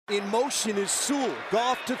In motion is Sewell.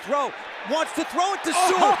 Goff to throw. Wants to throw it to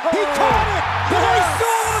Sewell. He caught it. Bryce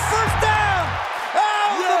Sewell with a first down.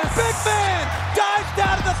 Oh, yes. The big man dives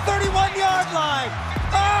down to the 31-yard line.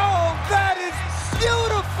 Oh, that is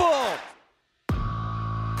beautiful.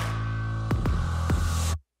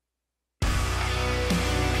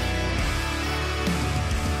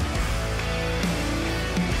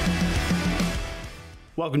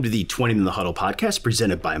 Welcome to the Twentyman the Huddle podcast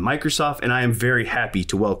presented by Microsoft, and I am very happy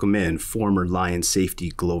to welcome in former Lions safety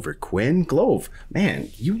Glover Quin. Glove, man,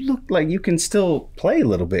 you look like you can still play a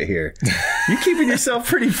little bit here. You keeping yourself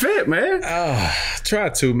pretty fit, man. Try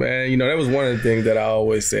to, man. You know, that was one of the things that I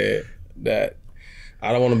always said, that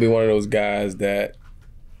I don't want to be one of those guys that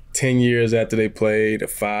 10 years after they played, or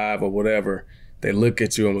 5 or whatever, they look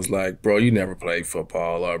at you and was like, bro, you never played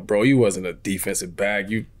football, or bro, you wasn't a defensive back.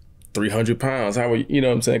 You 300 pounds. How are you know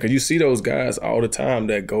what I'm saying? Because you see those guys all the time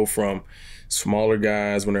that go from smaller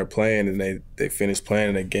guys when they're playing and they finish playing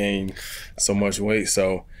and they gain so much weight.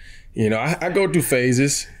 So, you know, I go through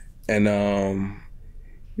phases, and now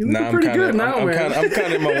I'm kind of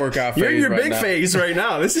in my workout phase. You're in your right big now. phase right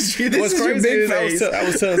now. This is your crazy big phase. I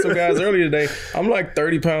was telling some guys earlier today, I'm like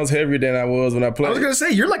 30 pounds heavier than I was when I played. I was going to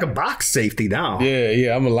say, you're like a box safety now.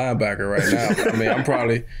 Yeah, I'm a linebacker right now.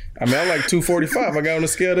 I'm like 245. I got on the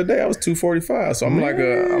scale today, I was 245. So I'm like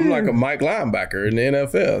a Mike linebacker in the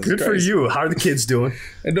NFL. It's good crazy. for you. How are the kids doing?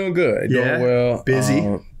 They're doing good. They're doing well.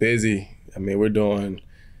 Busy? I mean, we're doing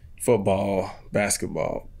football,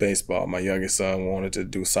 basketball, baseball. My youngest son wanted to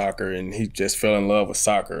do soccer, and he just fell in love with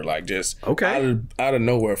soccer. Like, just out of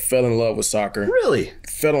nowhere, fell in love with soccer. Really?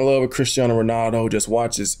 Fell in love with Cristiano Ronaldo, just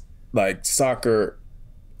watches like soccer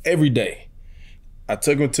every day. I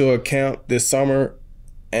took him to a camp this summer,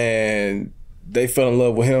 and they fell in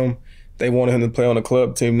love with him. They wanted him to play on the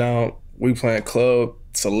club team. Now we playing club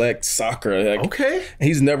select soccer. Like, okay.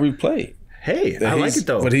 He's never played. Hey, I like it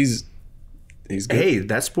though. But he's good. Hey,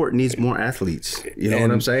 that sport needs more athletes. You know what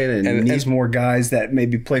I'm saying? And needs more guys that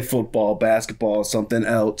maybe play football, basketball, something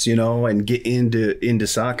else, you know, and get into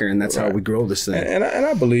soccer. And that's how we grow this thing. And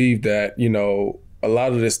I believe that, you know, a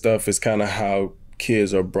lot of this stuff is kind of how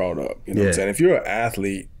kids are brought up. You know what I'm saying? If you're an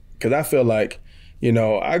athlete, because I feel like, you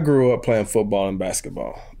know, I grew up playing football and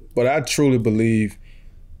basketball, but I truly believe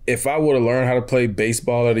if I would have learned how to play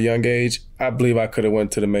baseball at a young age, I believe I could have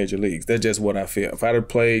went to the major leagues. That's just what I feel. If I'd have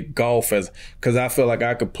played golf, because I feel like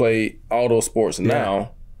I could play all those sports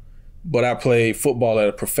now, but I played football at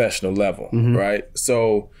a professional level, right?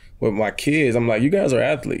 So with my kids, I'm like, you guys are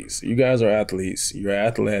athletes. You guys are athletes. You're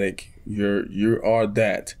athletic. You are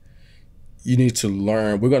that. You need to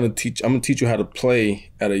learn. I'm going to teach you how to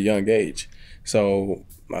play at a young age. So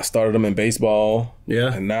I started them in baseball.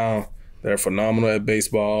 Yeah. And now they're phenomenal at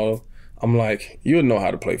baseball. I'm like, you'll know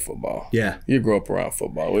how to play football. Yeah. You grow up around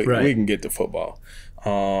football. We can get to football.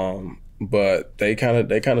 But they kind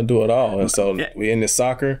of do it all. And so we in this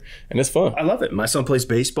soccer, and it's fun. I love it. My son plays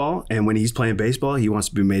baseball, and when he's playing baseball, he wants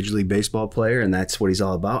to be a Major League Baseball player, and that's what he's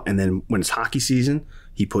all about. And then when it's hockey season,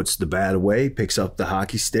 he puts the bat away, picks up the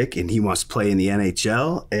hockey stick, and he wants to play in the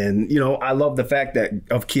NHL. And, you know, I love the fact that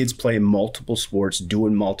of kids playing multiple sports,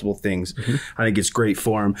 doing multiple things. I think it's great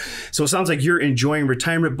for them. So it sounds like you're enjoying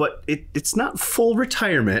retirement, but it's not full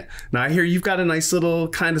retirement. Now, I hear you've got a nice little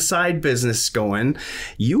kind of side business going.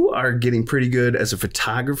 You are getting pretty good as a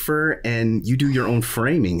photographer, and you do your own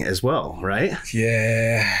framing as well, right?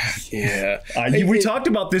 Yeah. We talked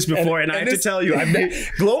about this before, and I have to tell you,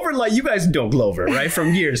 Glover, like you guys know Glover, right?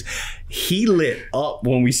 From years, he lit up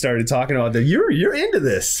when we started talking about that. You're into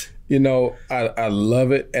this. You know, I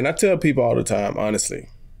love it, and I tell people all the time, honestly,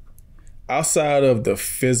 outside of the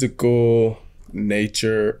physical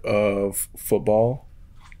nature of football,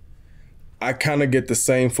 I kind of get the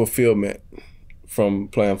same fulfillment from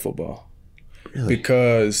playing football. Really?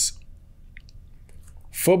 Because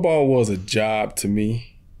football was a job to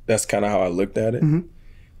me. That's kind of how I looked at it.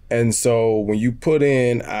 And so when you put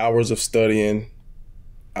in hours of studying,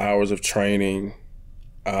 hours of training,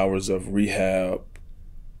 hours of rehab,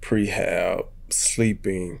 prehab,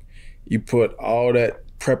 sleeping, you put all that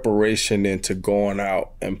preparation into going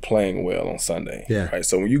out and playing well on Sunday. Right?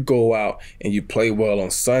 So when you go out and you play well on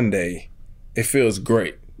Sunday, it feels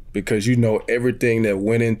great because you know everything that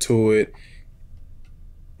went into it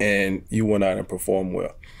and you went out and performed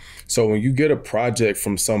well. So when you get a project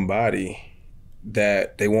from somebody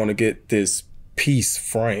that they want to get this piece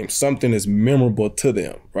frame, something is memorable to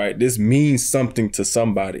them, right? This means something to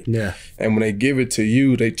somebody. And when they give it to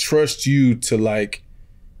you, they trust you to like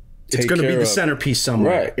it's going to be the centerpiece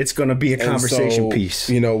somewhere. Right. It's going to be a conversation piece.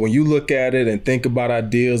 You know, when you look at it and think about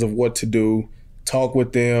ideas of what to do, talk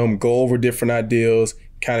with them, go over different ideas,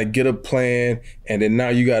 kind of get a plan, and then now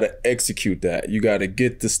you got to execute that. You got to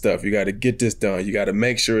get the stuff. You got to get this done. You got to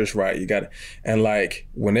make sure it's right. You got to, and like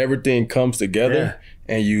when everything comes together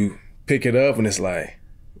and you pick it up and it's like,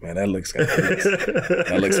 man, that looks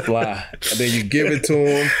fly. And then you give it to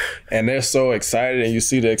them and they're so excited and you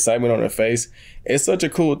see the excitement on their face. It's such a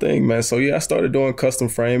cool thing, man. So yeah, I started doing custom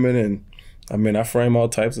framing, and I mean, I frame all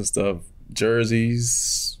types of stuff.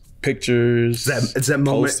 Jerseys, pictures. Is that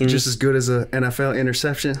moment posters. just as good as an NFL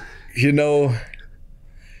interception? You know,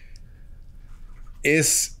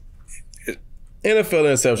 it's NFL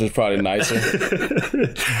interception is probably nicer,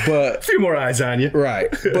 but a few more eyes on you, right?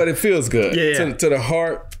 But it feels good. Yeah. To the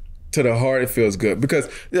heart, it feels good because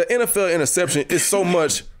the NFL interception is so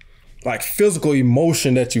much like physical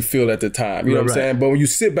emotion that you feel at the time. You know what I'm saying? But when you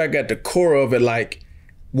sit back at the core of it, like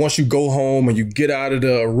once you go home and you get out of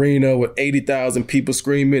the arena with 80,000 people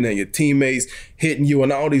screaming and your teammates hitting you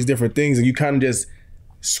and all these different things, and you kind of just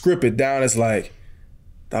script it down, it's like,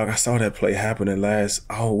 dog, I saw that play happening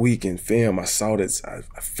all week in film. I saw this. I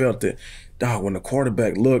felt it. Dog, when the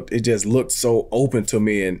quarterback looked, it just looked so open to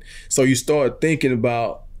me. And so you start thinking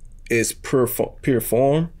about its pure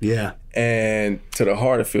form. Yeah. And to the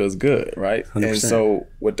heart, it feels good, right? 100%. And so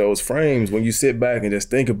with those frames, when you sit back and just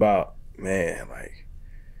think about, man, like,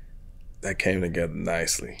 that came together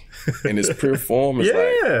nicely. In its pure form, it's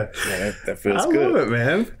like, man, that feels good. I love it,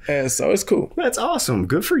 man. And so it's cool. That's awesome.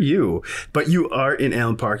 Good for you. But you are in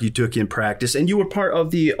Allen Park. You took in practice, and you were part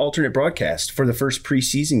of the alternate broadcast for the first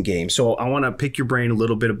preseason game. So I want to pick your brain a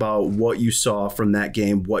little bit about what you saw from that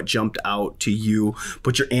game, what jumped out to you.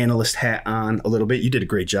 Put your analyst hat on a little bit. You did a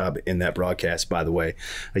great job in that broadcast, by the way.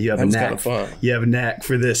 You have a knack. Kind of fun. You have a knack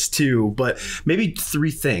for this too. But maybe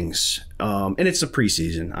three things. And it's a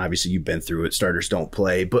preseason. Obviously, you've been through it. Starters don't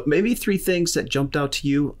play. But maybe three things that jumped out to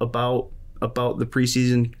you about the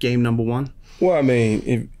preseason game number one. Well, I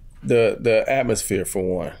mean, the atmosphere for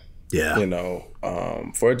one. Yeah. You know,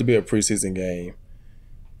 for it to be a preseason game,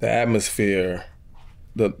 the atmosphere,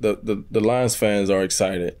 the Lions fans are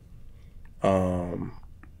excited.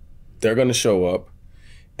 They're going to show up,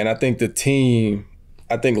 and I think the team.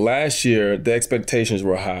 I think last year the expectations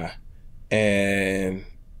were high, and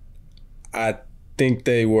I think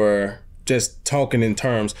they were just talking in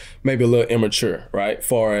terms maybe a little immature, right?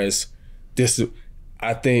 Far as this,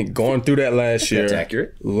 I think going through that last year, that's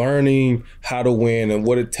accurate. Learning how to win and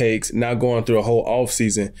what it takes, now going through a whole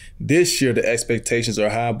offseason. This year the expectations are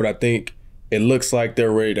high, but I think it looks like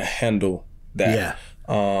they're ready to handle that. Yeah.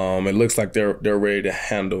 It looks like they're ready to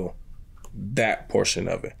handle that portion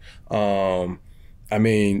of it. I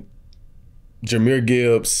mean, Jahmyr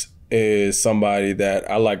Gibbs is somebody that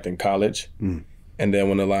I liked in college. And then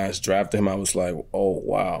when the Lions drafted him, I was like, oh,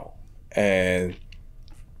 wow. And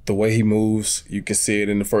the way he moves, you can see it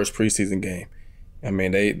in the first preseason game. I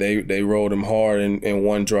mean, they rolled him hard in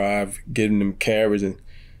one drive, getting him carries. And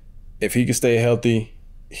if he can stay healthy,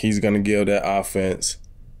 he's going to give that offense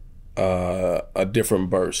a different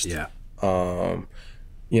burst. Yeah.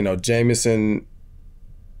 You know, Jameson,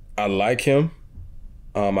 I like him.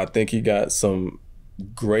 I think he got some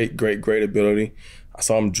great ability. I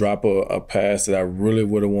saw him drop a pass that I really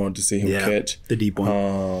would have wanted to see him catch. The deep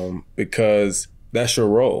one. Because that's your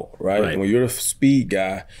role, right? When you're the speed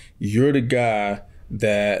guy, you're the guy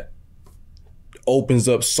that opens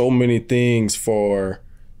up so many things for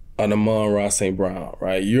an Amon-Ra St. Brown,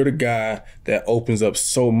 right? You're the guy that opens up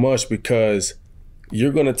so much because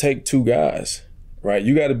you're going to take two guys, right?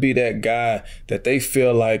 You got to be that guy that they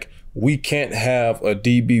feel like we can't have a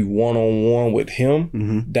DB one-on-one with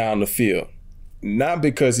him down the field. Not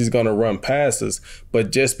because he's going to run passes,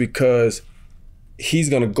 but just because he's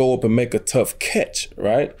going to go up and make a tough catch,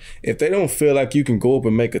 right? If they don't feel like you can go up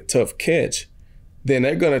and make a tough catch, then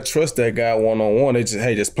they're going to trust that guy one-on-one. They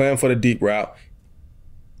just play him for the deep route.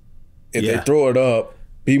 If they throw it up,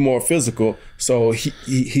 be more physical. So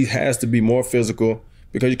he has to be more physical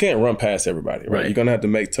because you can't run past everybody, right? You're going to have to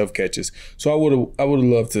make tough catches. So I would have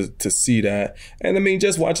loved to see that. And, I mean,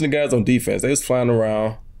 just watching the guys on defense, they was flying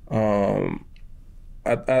around.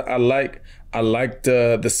 I like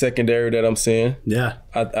the secondary that I'm seeing. Yeah,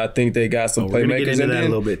 I think they got some playmakers. We're gonna get into that a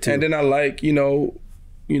little bit too. And then I like you know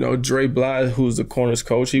Dre Bly, who's the corners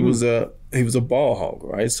coach. He was a ball hog,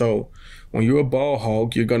 right? So when you're a ball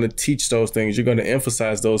hog, you're gonna teach those things. You're gonna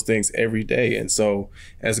emphasize those things every day, and so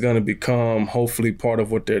it's gonna become hopefully part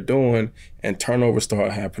of what they're doing. And turnovers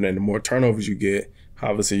start happening. The more turnovers you get,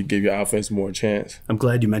 obviously you give your offense more chance. I'm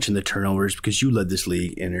glad you mentioned the turnovers because you led this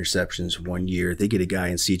league in interceptions one year. They get a guy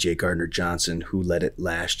in CJ Gardner-Johnson who led it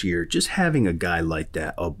last year. Just having a guy like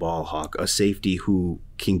that, a ball hawk, a safety who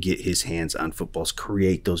can get his hands on footballs,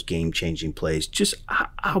 create those game-changing plays. Just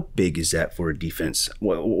how big is that for a defense?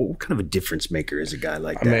 What kind of a difference maker is a guy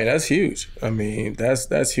like that? I mean, that's huge. I mean,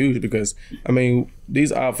 that's huge because, I mean,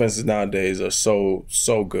 these offenses nowadays are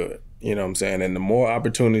so good. You know what I'm saying? And the more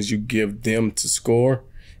opportunities you give them to score,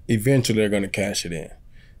 eventually they're going to cash it in.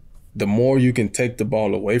 The more you can take the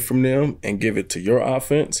ball away from them and give it to your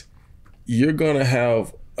offense, you're going to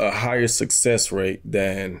have a higher success rate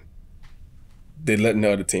than they letting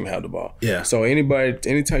the other team have the ball. Yeah. So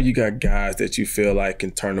anytime you got guys that you feel like can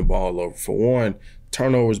turn the ball over, for one,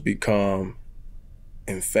 turnovers become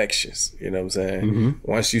infectious. You know what I'm saying?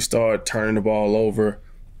 Mm-hmm. Once you start turning the ball over,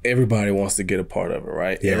 everybody wants to get a part of it,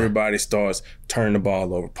 right? Yeah. Everybody starts turning the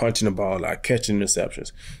ball over, punching the ball out, catching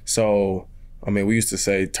interceptions. So, I mean, we used to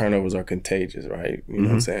say turnovers are contagious, right? You know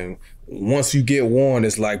what I'm saying? Once you get one,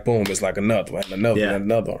 it's like, boom, it's like another one,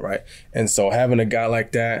 another one, right? And so having a guy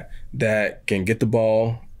like that can get the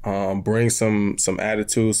ball, bring some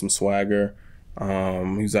attitude, some swagger. He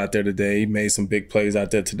was out there today. He made some big plays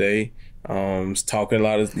out there today. He's talking a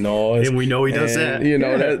lot of noise. And we know he does that. You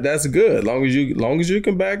know, that's good. Long as you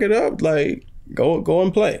can back it up, like, go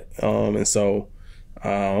and play. And so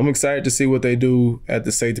I'm excited to see what they do at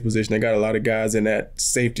the safety position. They got a lot of guys in that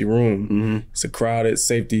safety room. Mm-hmm. It's a crowded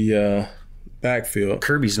safety backfield.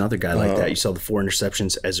 Kirby's another guy like that. You saw the 4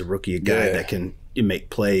 interceptions as a rookie, a guy that can make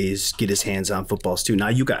plays, get his hands on footballs too. Now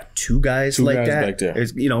you got two guys like that. Back there.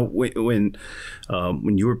 You know,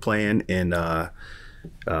 when you were playing and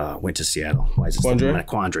went to Seattle. Why is it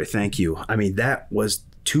Quandre? Thank you. I mean, that was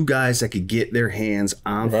two guys that could get their hands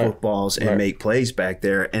on footballs and make plays back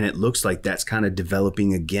there, and it looks like that's kind of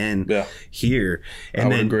developing again here.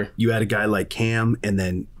 And then you had a guy like Cam, and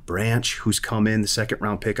then Branch, who's come in, the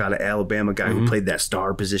 2nd-round pick out of Alabama, guy who played that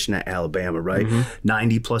star position at Alabama, right?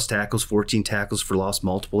 90-plus tackles, 14 tackles for loss,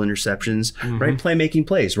 multiple interceptions, right? Playmaking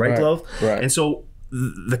plays, right, Glove? Right. And so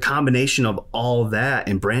the combination of all that,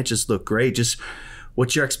 and Branches look great. Just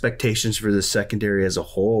what's your expectations for the secondary as a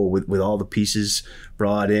whole with all the pieces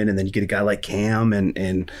brought in, and then you get a guy like Cam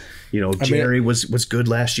and you know, Jerry was good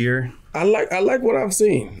last year? I like what I've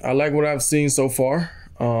seen. I like what I've seen so far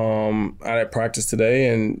out at practice today,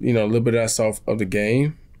 and you know, a little bit I saw of the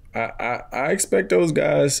game. I expect those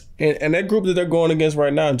guys and that group that they're going against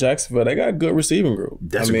right now in Jacksonville, they got a good receiving group.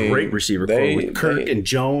 That's a great receiver core with Kirk and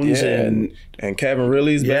Jones and Kevin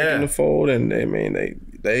Riley's back in the fold, and I mean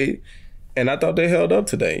they and I thought they held up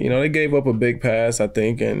today. You know, they gave up a big pass, I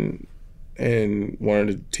think, in one of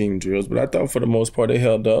the team drills, but I thought for the most part they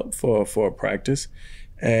held up for practice.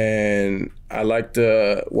 And I liked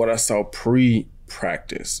what I saw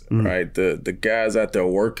pre-practice, right? The guys out there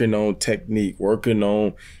working on technique, working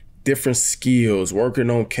on different skills, working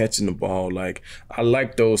on catching the ball. Like, I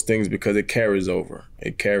like those things because it carries over.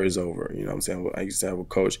 It carries over. You know what I'm saying? I used to have a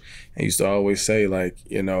coach and used to always say, like,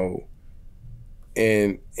 you know,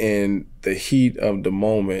 in the heat of the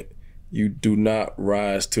moment, you do not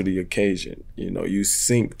rise to the occasion. You know, you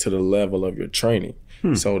sink to the level of your training.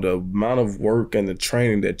 So the amount of work and the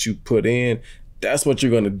training that you put in, that's what you're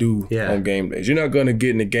going to do on game days. You're not going to get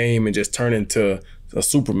in the game and just turn into a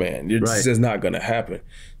Superman. It's just not going to happen.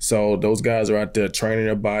 So those guys are out there training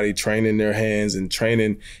their body, training their hands, and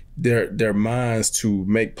training their minds to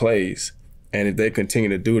make plays. And if they continue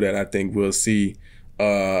to do that, I think we'll see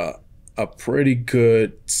a pretty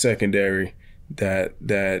good secondary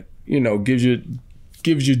that you know gives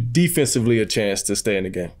you defensively a chance to stay in the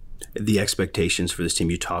game. The expectations for this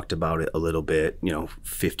team, you talked about it a little bit, you know,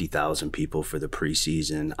 50,000 people for the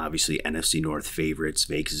preseason. Obviously, NFC North favorites.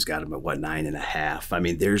 Vegas has got them at, 9.5? I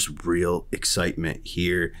mean, there's real excitement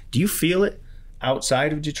here. Do you feel it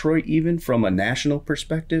outside of Detroit, even from a national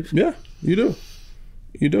perspective? Yeah, you do.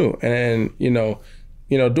 You do. And, you know,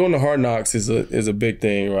 doing the Hard Knocks is a big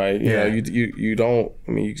thing, right? You know, you don't,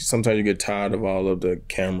 I mean, sometimes you get tired of all of the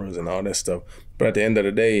cameras and all that stuff. But at the end of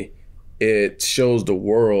the day, it shows the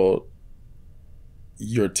world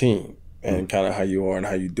your team and kind of how you are and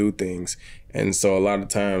how you do things. And so a lot of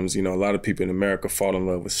times, you know, a lot of people in America fall in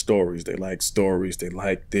love with stories. They like stories. They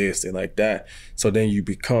like this. They like that. So then you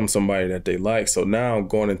become somebody that they like. So now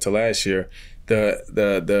going into last year,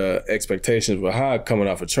 the expectations were high coming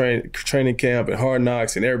off a training camp and Hard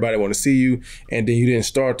Knocks, and everybody want to see you. And then you didn't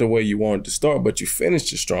start the way you wanted to start, but you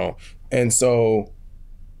finished it strong. And so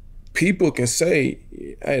people can say,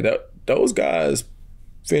 hey, those guys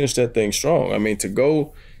finished that thing strong. I mean, to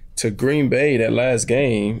go to Green Bay that last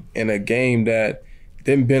game in a game that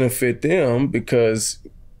didn't benefit them because,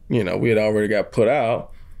 you know, we had already got put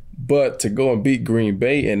out, But to go and beat Green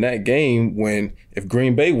Bay in that game, if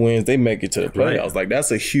Green Bay wins, they make it to the playoffs. Right. Like,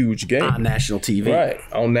 that's a huge game. On national TV. Right,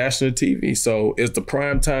 on national TV. So it's the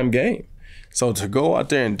primetime game. So to go out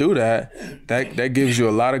there and do that gives you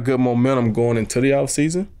a lot of good momentum going into the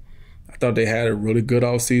offseason. I thought they had a really good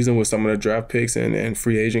offseason with some of the draft picks and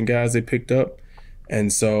free agent guys they picked up.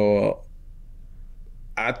 And so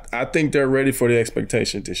I think they're ready for the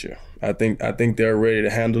expectation this year. I think they're ready to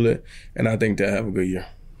handle it, and I think they'll have a good year.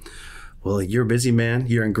 Well, you're busy, man.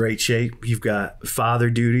 You're in great shape. You've got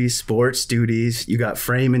father duties, sports duties. You got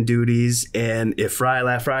framing duties. And if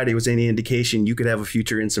Friday was any indication, you could have a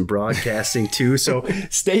future in some broadcasting too. So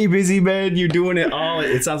stay busy, man. You're doing it all.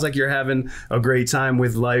 It sounds like you're having a great time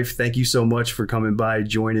with life. Thank you so much for coming by,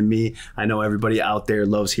 joining me. I know everybody out there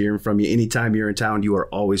loves hearing from you. Anytime you're in town, you are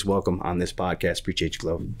always welcome on this podcast. Appreciate you,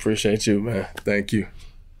 Glove. Appreciate you, man. Thank you.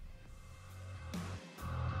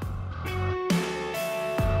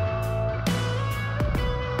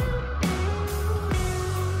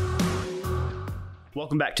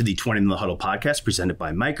 Welcome back to the Twentyman the Huddle podcast presented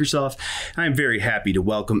by Microsoft. I'm very happy to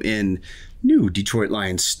welcome in new Detroit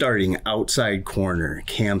Lions starting outside corner,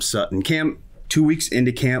 Cam Sutton. Cam, 2 weeks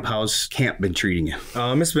into camp, how's camp been treating you?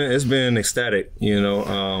 It's been ecstatic, you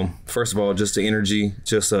know. First of all, just the energy,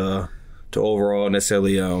 just to overall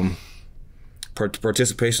necessarily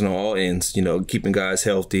participation on all ends, you know, keeping guys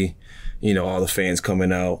healthy, you know, all the fans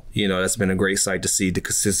coming out, you know, that's been a great sight to see the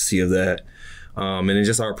consistency of that. And then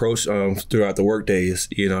just our approach throughout the work days,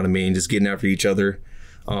 you know what I mean? Just getting after each other,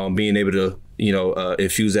 being able to, you know,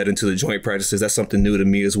 infuse that into the joint practices. That's something new to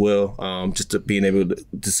me as well. Just to being able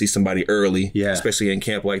to see somebody early, especially in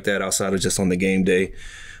camp like that, outside of just on the game day.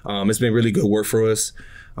 It's been really good work for us.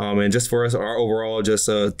 And just for us, our overall just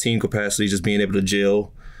team capacity, just being able to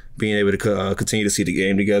gel, being able to continue to see the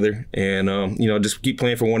game together and, you know, just keep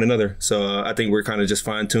playing for one another. So I think we're kind of just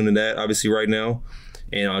fine-tuning that, obviously, right now.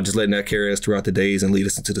 And just letting that carry us throughout the days and lead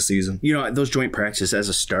us into the season. You know, those joint practices as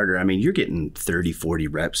a starter, I mean, you're getting 30, 40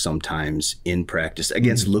 reps sometimes in practice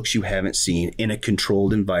against looks you haven't seen in a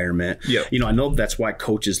controlled environment. Yep. You know, I know that's why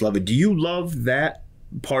coaches love it. Do you love that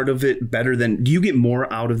part of it better than, do you get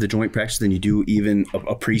more out of the joint practice than you do even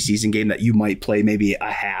a preseason game that you might play maybe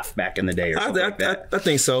a half back in the day or something like that? I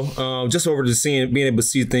think so. Just over to being able to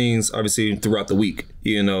see things obviously throughout the week.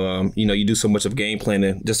 You know, you do so much of game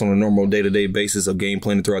planning just on a normal day-to-day basis of game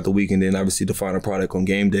planning throughout the week, and then obviously the final product on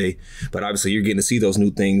game day. But obviously you're getting to see those new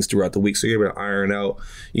things throughout the week, so you're able to iron out,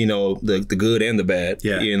 you know, the good and the bad.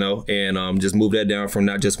 Yeah. You know, and just move that down from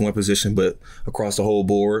not just one position but across the whole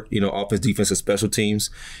board. You know, offense, defense, and special teams,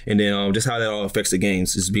 and then just how that all affects the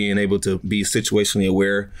games. Is being able to be situationally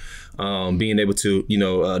aware. Being able to, you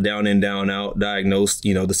know, down in, down out, diagnose,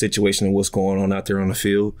 you know, the situation and what's going on out there on the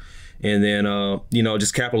field. And then, you know,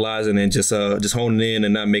 just capitalizing and just honing in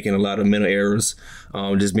and not making a lot of mental errors.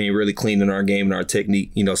 Just being really clean in our game and our technique.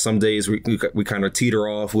 You know, some days we kind of teeter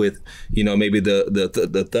off with, you know, maybe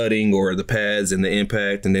the thudding or the pads and the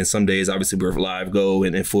impact. And then some days, obviously, we're live go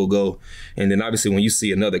and full go. And then, obviously, when you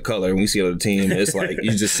see another color, when you see another team, it's like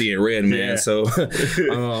you just see it red, man. Yeah. So,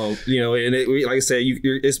 you know, and like I said,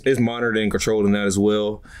 it's monitored and controlled in that as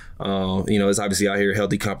well. You know, it's obviously out here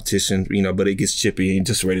healthy competition, you know, but it gets chippy and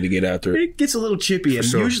just ready to get after it. It gets a little chippy, and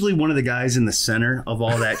usually one of the guys in the center of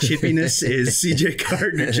all that chippiness is CJ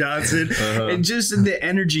Gardner-Johnson, and just the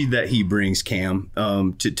energy that he brings, Cam,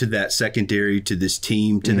 to that secondary, to this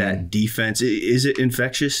team, to that defense. Is it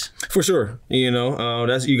infectious? For sure. You know,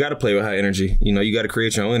 you got to play with high energy. You know, you got to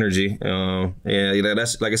create your own energy. And you know,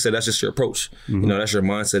 that's, like I said, that's just your approach. You know, that's your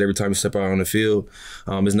mindset every time you step out on the field.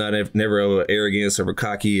 It's not never arrogance or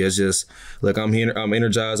cocky. It's just, look, I'm here, I'm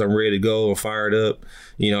energized, I'm ready to go, I'm fired up.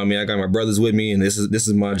 You know, I mean, I got my brothers with me, and this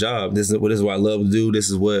is my job. This is what I love to do. This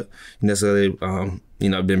is what necessarily, you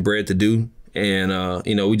know, I've been bred to do. And,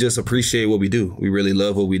 you know, we just appreciate what we do. We really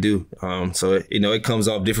love what we do. So, you know, it comes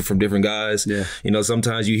off different from different guys. Yeah. You know,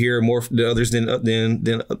 sometimes you hear more than others than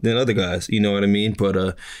other guys, you know what I mean?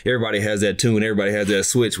 But everybody has that tune. Everybody has that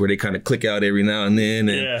switch where they kind of click out every now and then.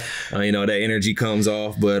 And, you know, that energy comes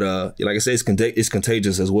off. But like I say, it's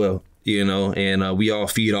contagious as well. You know, and we all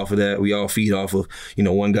feed off of that. We all feed off of, you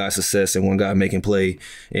know, one guy's success and one guy making play,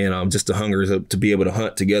 and just the hunger to be able to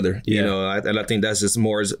hunt together. You know, and I think that's just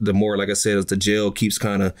the more, like I said, as the gel keeps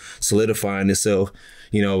kind of solidifying itself.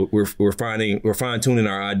 You know, we're fine tuning we're fine tuning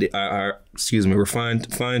our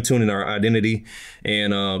identity,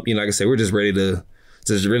 and you know, like I said, we're just ready to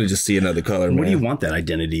to really just see another color, man. What do you want that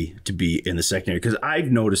identity to be in the secondary? Because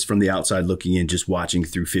I've noticed from the outside looking in, just watching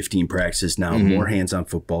through 15 practices now, more hands-on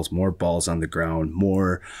footballs, more balls on the ground,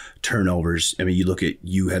 more turnovers. I mean,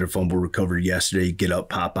 you had a fumble recovery yesterday, get up,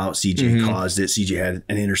 pop out. CJ caused it. CJ had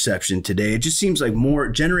an interception today. It just seems like more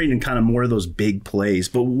generating kind of more of those big plays.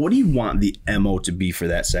 But what do you want the MO to be for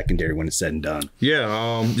that secondary when it's said and done?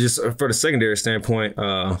 Yeah, just for the secondary standpoint,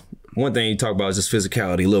 one thing you talk about is just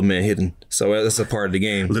physicality, little man hitting. So that's a part of the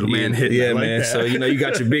game. Little man hitting. Yeah, like man. That. So, you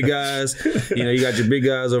got your big guys, you got your big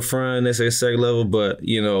guys up front, they say second level. But,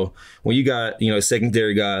 when you got,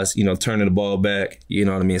 secondary guys, turning the ball back,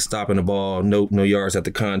 stopping the ball, no yards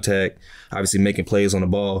after contact, obviously making plays on the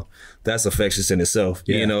ball, that's infectious in itself.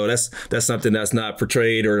 Yeah. That's something that's not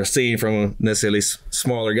portrayed or seen from necessarily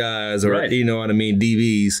smaller guys or,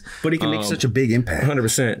 DBs. But it can make such a big impact.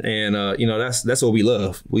 100%. And, that's what we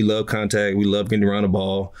love. We love contact. We love getting around the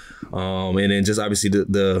ball. And then just obviously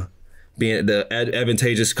the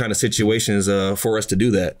advantageous kind of situations for us to do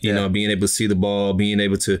that. Being able to see the ball, being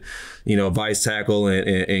able to, vice tackle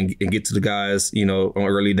and get to the guys, on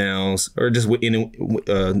early downs or just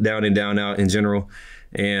down and down out in general.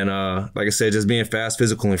 And like I said, just being fast,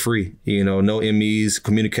 physical, and free. No MEs.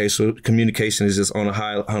 Communication is just on a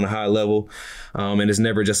high level, and it's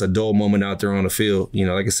never just a dull moment out there on the field.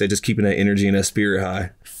 Like I said, just keeping that energy and that spirit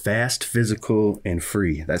high. Fast, physical, and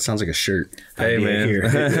free. That sounds like a shirt. Hey man,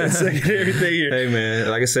 That's like everything here. Hey man,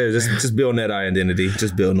 like I said, just building that identity,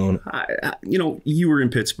 just building on it. You were in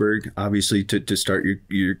Pittsburgh, obviously, to start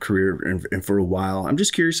your career and for a while. I'm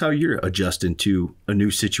just curious how you're adjusting to a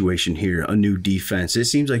new situation here, a new defense. It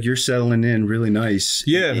seems like you're settling in really nice.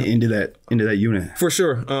 Yeah. into that unit. For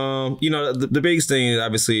sure. The biggest thing is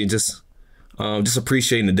obviously just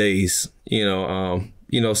appreciating the days.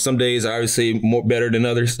 Some days are obviously more better than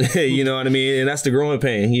others. You know what I mean? And that's the growing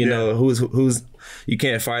pain. Who's you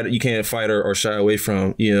can't fight or shy away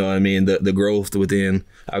from. You know what I mean? The growth within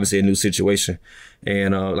obviously a new situation.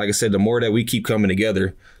 And like I said, the more that we keep coming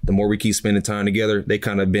together, the more we keep spending time together, they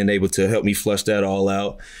kind of been able to help me flush that all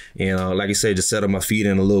out. And like I said, just settle my feet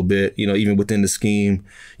in a little bit, even within the scheme,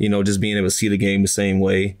 just being able to see the game the same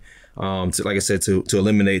way. Like I said, to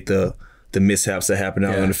eliminate the mishaps that happen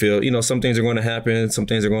out on the field. Some things are going to happen. Some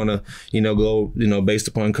things are going to, go, based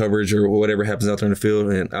upon coverage or whatever happens out there in the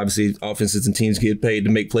field. And obviously offenses and teams get paid to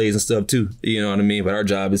make plays and stuff too. You know what I mean? But our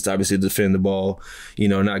job is to obviously defend the ball,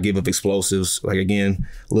 not give up explosives. Like, again,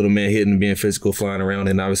 little man hitting, being physical, flying around,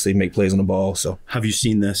 and obviously make plays on the ball. So have you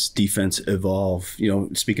seen this defense evolve?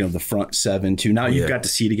 Speaking of the front seven too, now you've got to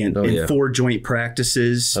see it again in 4 joint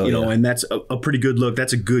practices, and that's a pretty good look.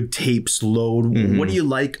 That's a good tapes load. What do you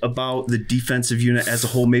like about the defensive unit as a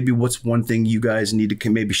whole? Maybe what's one thing you guys need to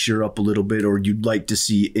maybe shore up a little bit, or you'd like to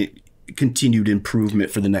see continued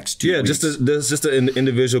improvement for the next 2 weeks? Just an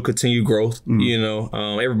individual continued growth.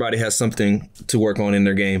 Everybody has something to work on in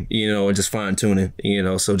their game, and just fine tuning,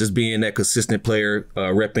 so just being that consistent player,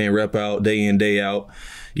 rep in, rep out, day in, day out.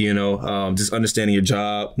 Just understanding your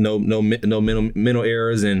job, no mental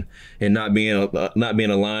errors, and not being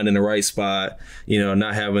aligned in the right spot.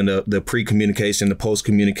 Not having the pre-communication, the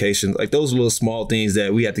post-communication, like those little small things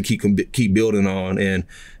that we have to keep building on,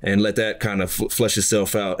 and let that kind of flesh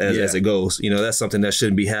itself out as it goes. That's something that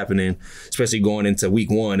shouldn't be happening, especially going into week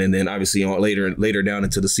 1, and then obviously later down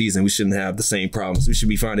into the season, we shouldn't have the same problems. We should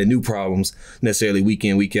be finding new problems necessarily week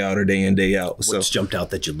in, week out, or day in, day out. What's jumped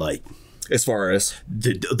out that you like? As far as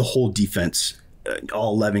the whole defense,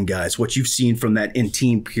 all 11 guys, what you've seen from that in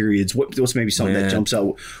team periods, what's maybe something that jumps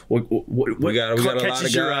out? What we got a lot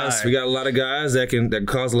of guys. We got a lot of guys that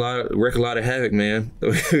cause wreck a lot of havoc, man.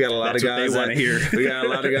 We got a lot of guys that we got a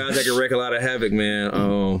lot of guys that can wreck a lot of havoc,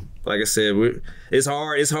 man. Like I said, it's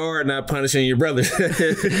hard not punishing your brothers.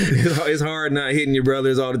 It's hard not hitting your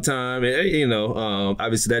brothers all the time. And,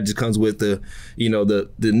 obviously that just comes with the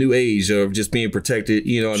new age of just being protected.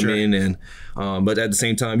 You know what I mean? And but at the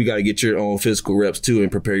same time, you got to get your own physical reps too,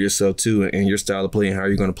 and prepare yourself too, and your style of play and how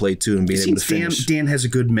you're going to play too, and being able to finish. Dan has a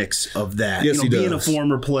good mix of that. Yes, he does. Being a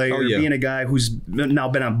former player, being a guy who's now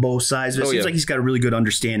been on both sides. It seems like he's got a really good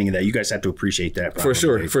understanding of that. You guys have to appreciate that.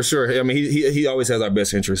 Probably. For sure. I mean, he always has our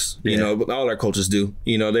best interests. All our coaches do.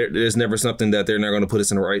 There's never something that they're not going to put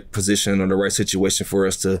us in the right position or the right situation for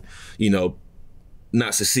us to,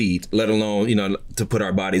 not succeed, let alone, to put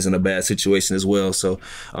our bodies in a bad situation as well. So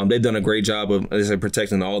they've done a great job of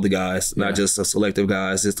protecting all the guys, not just the selective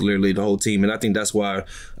guys, it's literally the whole team. And I think that's why,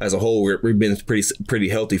 as a whole, we've been pretty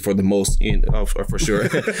healthy for the most, for sure.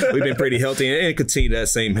 We've been pretty healthy and continue that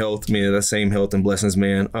same health, man, that same health and blessings,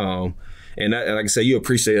 man. And like I said, you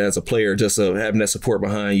appreciate it as a player, just of having that support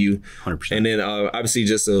behind you. 100%. And then obviously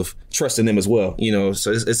just of trusting them as well, you know.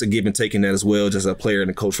 So it's a give and take in that as well, just a player and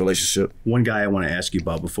a coach relationship. One guy I want to ask you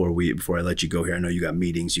about before I let you go here. I know you got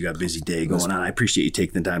meetings, you got a busy day going on. I appreciate you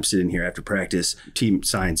taking the time sitting here after practice. Team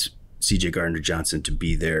signs CJ Gardner-Johnson to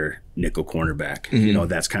be their nickel cornerback. You know,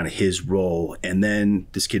 that's kind of his role. And then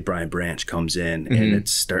this kid, Brian Branch, comes in and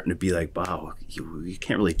it's starting to be like, wow, you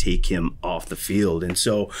can't really take him off the field. And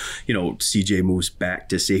so, you know, CJ moves back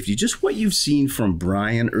to safety. Just what you've seen from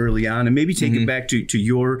Brian early on, and maybe take it back to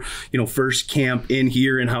your, you know, first camp in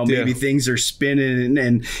here and how maybe things are spinning.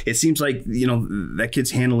 And it seems like, you know, that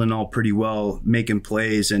kid's handling all pretty well, making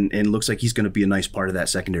plays, and looks like he's going to be a nice part of that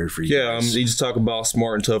secondary for you. Yeah, you just talk about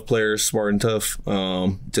smart and tough players, smart and tough.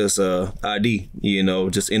 Just ID, you know,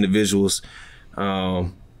 just individuals.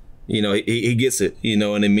 You know, he gets it, you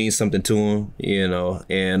know, and it means something to him, you know,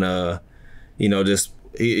 and you know, just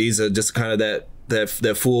he's just kind of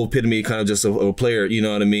that full epitome, kind of just of a player, you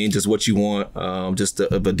know what I mean? Just what you want, just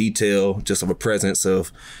of a detail, just of a presence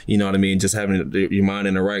of, you know what I mean? Just having your mind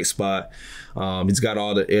in the right spot. He's got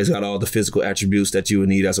all the physical attributes that you would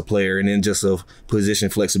need as a player, and then just of position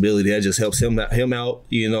flexibility that just helps him out.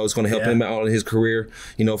 You know, it's going to help him out in his career,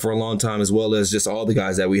 you know, for a long time, as well as just all the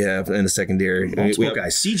guys that we have in the secondary. Multiple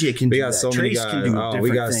guys. CJ can do that. We got so many guys. Can do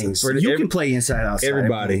different things. You can play inside, outside.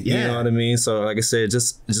 Everybody. You know what I mean? So, like I said,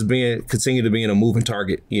 just continue to be a moving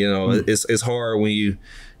target. You know, it's hard when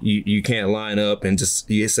you can't line up and just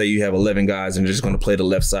you say you have 11 guys and you're just going to play the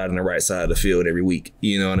left side and the right side of the field every week.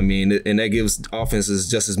 You know what I mean? And that gives offenses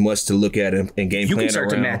just as much to look at and game plan around. You can start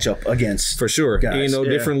to match up against for sure. Guys. You know,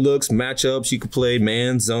 different looks, matchups. You can play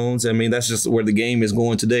man zones. I mean, that's just where the game is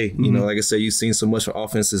going today. You know, like I said, you've seen so much from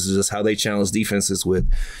offenses, just how they challenge defenses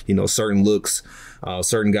with, you know, certain looks.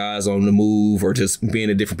 Certain guys on the move, or just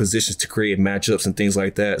being in different positions to create matchups and things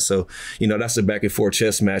like that. So, you know, that's a back and forth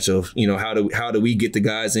chess match of, you know, how do we get the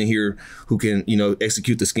guys in here who can, you know,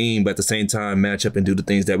 execute the scheme, but at the same time match up and do the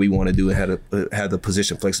things that we want to do and have the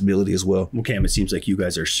position flexibility as well. Well, Cam, it seems like you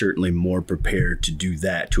guys are certainly more prepared to do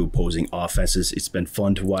that to opposing offenses. It's been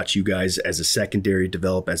fun to watch you guys as a secondary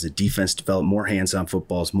develop, as a defense develop, more hands-on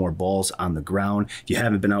footballs, more balls on the ground. If you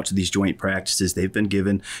haven't been out to these joint practices, they've been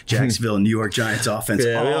giving Jacksonville and New York Giants offense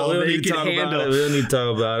all they can handle. We don't need to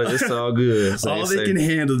talk about it. It's all good. So all they can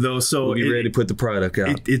handle, though. So we'll be ready to put the product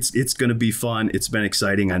out. It's going to be fun. It's been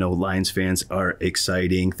exciting. I know Lions fans are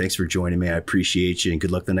exciting. Thanks for joining me. I appreciate you, and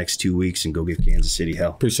good luck the next 2 weeks, and go give Kansas City hell.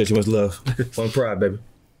 Appreciate you. Much love. On pride, baby.